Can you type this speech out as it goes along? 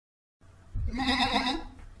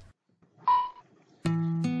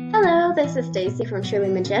this is Stacy from Truly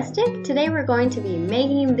Majestic. Today we're going to be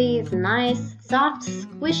making these nice, soft,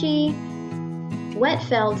 squishy, wet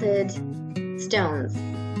felted stones.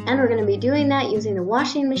 And we're going to be doing that using the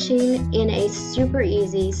washing machine in a super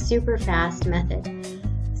easy, super fast method.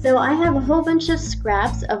 So I have a whole bunch of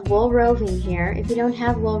scraps of wool roving here. If you don't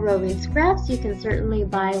have wool roving scraps, you can certainly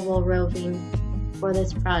buy wool roving for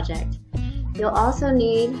this project. You'll also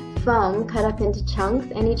need foam cut up into chunks,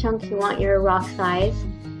 any chunk you want your rock size.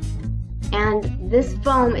 And this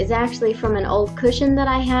foam is actually from an old cushion that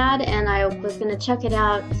I had, and I was going to chuck it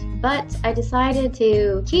out, but I decided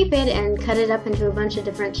to keep it and cut it up into a bunch of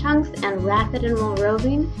different chunks and wrap it in wool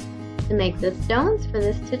roving to make the stones for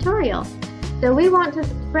this tutorial. So we want to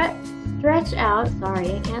stretch out,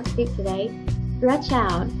 sorry I can't speak today, stretch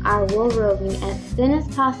out our wool roving as thin as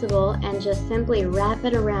possible and just simply wrap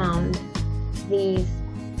it around these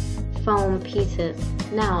foam pieces.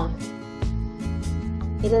 Now,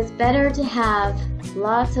 it is better to have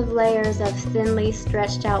lots of layers of thinly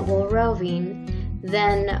stretched out wool roving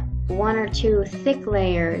than one or two thick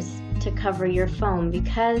layers to cover your foam,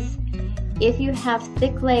 because if you have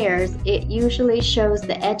thick layers, it usually shows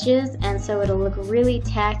the edges, and so it'll look really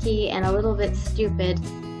tacky and a little bit stupid.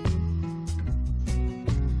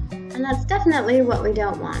 And that's definitely what we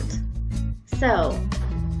don't want. So,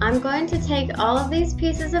 I'm going to take all of these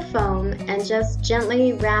pieces of foam and just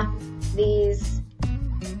gently wrap these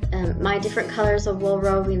my different colors of wool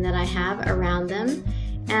roving that I have around them,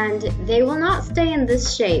 and they will not stay in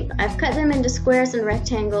this shape. I've cut them into squares and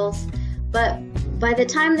rectangles, but by the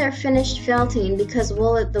time they're finished felting, because the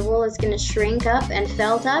wool is going to shrink up and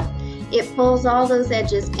felt up, it pulls all those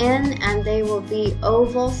edges in, and they will be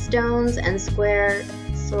oval stones and square,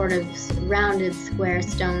 sort of rounded square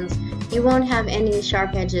stones. You won't have any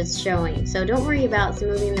sharp edges showing, so don't worry about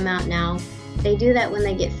smoothing them out now. They do that when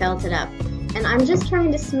they get felted up. And I'm just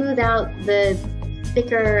trying to smooth out the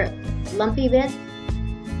thicker lumpy bits.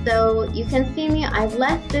 So you can see me, I've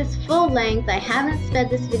left this full length. I haven't sped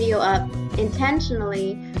this video up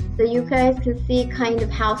intentionally so you guys can see kind of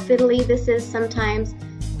how fiddly this is sometimes.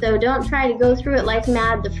 So don't try to go through it like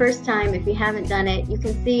mad the first time if you haven't done it. You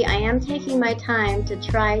can see I am taking my time to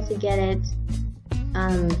try to get it,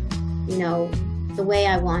 you know, the way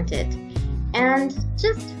I want it. And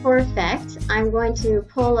just for effect, I'm going to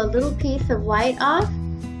pull a little piece of white off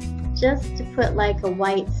just to put like a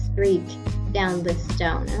white streak down the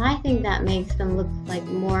stone. And I think that makes them look like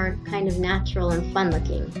more kind of natural and fun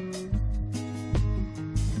looking.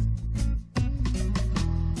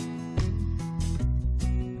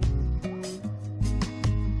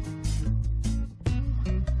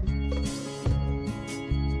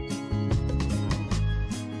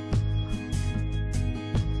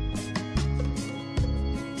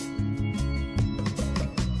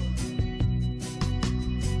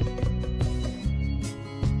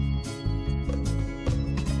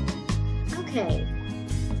 Okay,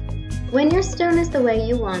 when your stone is the way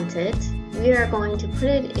you want it, we are going to put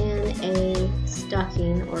it in a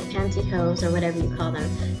stocking or pantyhose or whatever you call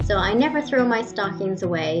them. So I never throw my stockings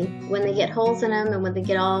away. When they get holes in them and when they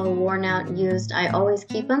get all worn out and used, I always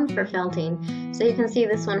keep them for felting. So you can see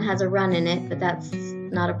this one has a run in it, but that's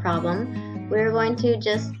not a problem. We're going to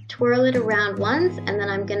just twirl it around once, and then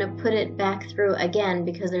I'm going to put it back through again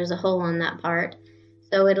because there's a hole on that part.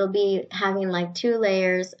 So it'll be having like 2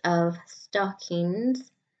 layers of stocking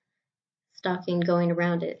going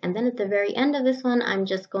around it. And then at the very end of this one, I'm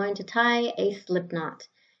just going to tie a slip knot.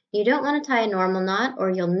 You don't want to tie a normal knot or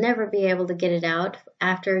you'll never be able to get it out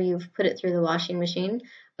after you've put it through the washing machine,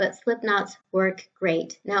 but slip knots work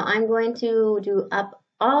great. Now I'm going to do up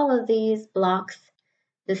all of these blocks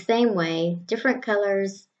the same way, different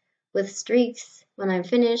colors with streaks when I'm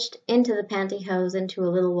finished into the pantyhose into a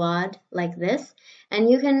little wad like this. And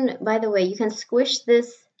you can, by the way, you can squish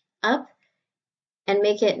this up and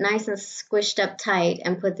make it nice and squished up tight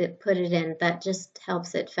and put it in. That just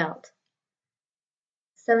helps it felt.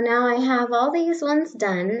 So now I have all these ones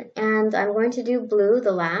done, and I'm going to do blue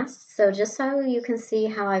the last. So just so you can see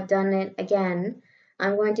how I've done it again,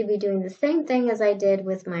 I'm going to be doing the same thing as I did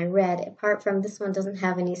with my red, apart from this one doesn't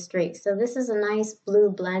have any streaks. So this is a nice blue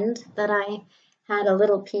blend that I had a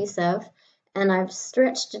little piece of, and I've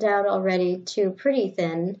stretched it out already to pretty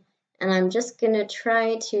thin, and I'm just going to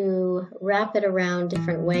try to wrap it around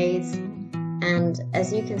different ways. And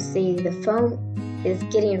as you can see, the foam is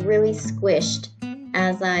getting really squished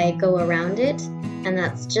as I go around it, and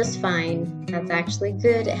that's just fine. That's actually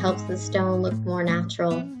good. It helps the stone look more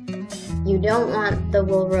natural. You don't want the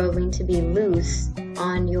wool roving to be loose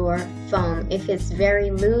on your foam. If it's very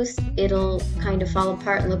loose, it'll kind of fall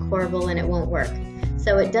apart and look horrible and it won't work.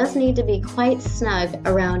 So it does need to be quite snug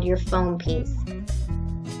around your foam piece.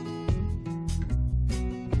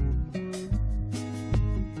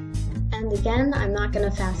 And again, I'm not going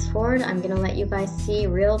to fast forward. I'm going to let you guys see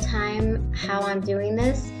real time how I'm doing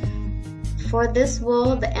this. For this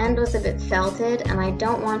wool, the end was a bit felted, and I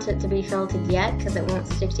don't want it to be felted yet because it won't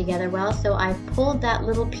stick together well. So I pulled that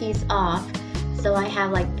little piece off so I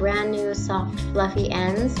have like brand new soft fluffy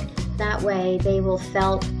ends. That way they will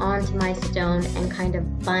felt onto my stone and kind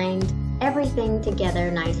of bind everything together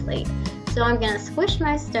nicely. So I'm going to squish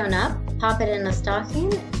my stone up, pop it in a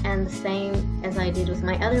stocking, and the same as I did with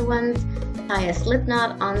my other ones, tie a slip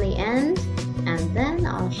knot on the end, and then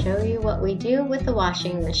I'll show you what we do with the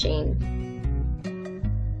washing machine.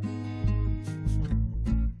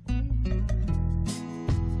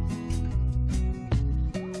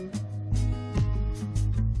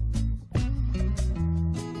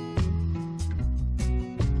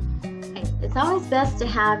 It's always best to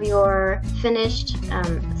have your finished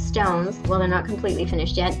stones, well, they're not completely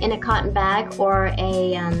finished yet, in a cotton bag or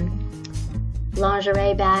a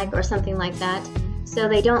lingerie bag or something like that, so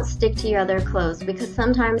they don't stick to your other clothes, because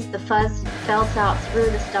sometimes the fuzz felts out through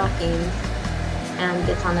the stockings and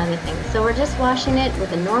gets on other things. So we're just washing it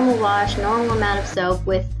with a normal wash, normal amount of soap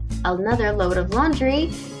with another load of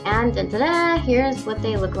laundry, and ta-da, here's what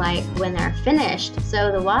they look like when they're finished.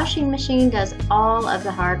 So the washing machine does all of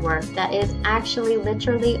the hard work. That is actually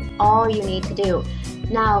literally all you need to do.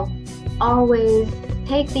 Now, always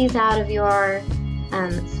take these out of your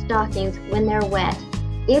stockings when they're wet.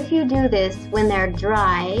 If you do this when they're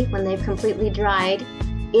dry, when they've completely dried,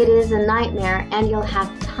 it is a nightmare, and you'll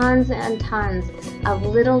have tons and tons of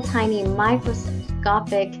little tiny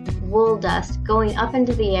microscopic wool dust going up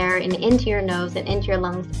into the air and into your nose and into your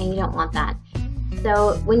lungs, and you don't want that.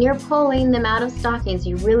 So when you're pulling them out of stockings,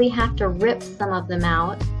 you really have to rip some of them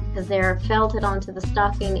out because they're felted onto the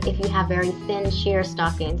stocking if you have very thin sheer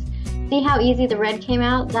stockings. See how easy the red came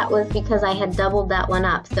out? That was because I had doubled that one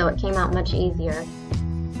up, so it came out much easier.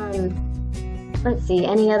 Let's see,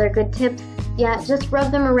 any other good tips? Yeah, just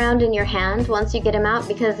rub them around in your hand once you get them out,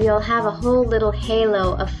 because you'll have a whole little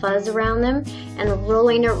halo of fuzz around them, and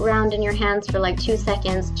rolling it around in your hands for like 2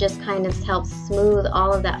 seconds just kind of helps smooth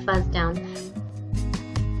all of that fuzz down.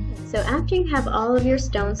 So after you have all of your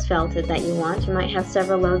stones felted that you want, you might have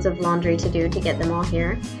several loads of laundry to do to get them all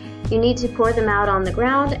here. You need to pour them out on the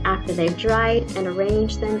ground after they've dried and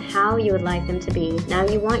arrange them how you would like them to be. Now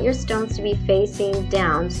you want your stones to be facing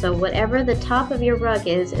down, so whatever the top of your rug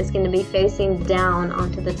is going to be facing down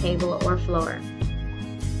onto the table or floor.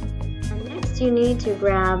 And next you need to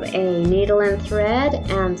grab a needle and thread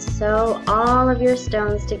and sew all of your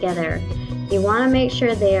stones together. You want to make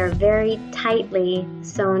sure they are very tightly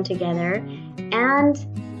sewn together, and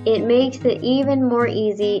it makes it even more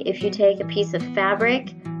easy if you take a piece of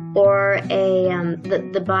fabric or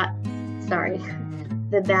the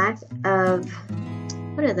back of,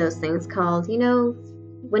 what are those things called? You know,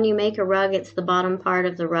 when you make a rug, it's the bottom part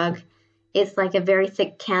of the rug. It's like a very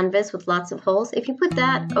thick canvas with lots of holes. If you put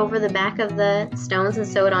that over the back of the stones and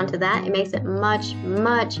sew it onto that, it makes it much,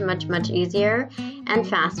 much, much, much easier and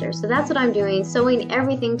faster. So that's what I'm doing, sewing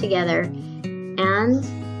everything together, and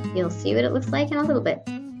you'll see what it looks like in a little bit.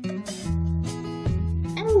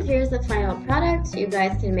 And here's the final product. You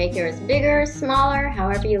guys can make yours bigger, smaller,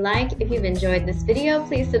 however you like. If you've enjoyed this video,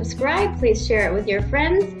 please subscribe, please share it with your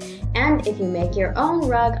friends. And if you make your own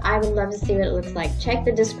rug, I would love to see what it looks like. Check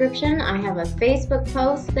the description. I have a Facebook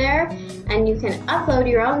post there, and you can upload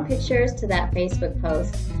your own pictures to that Facebook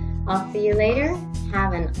post. I'll see you later.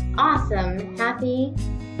 Have an awesome, happy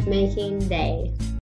making day.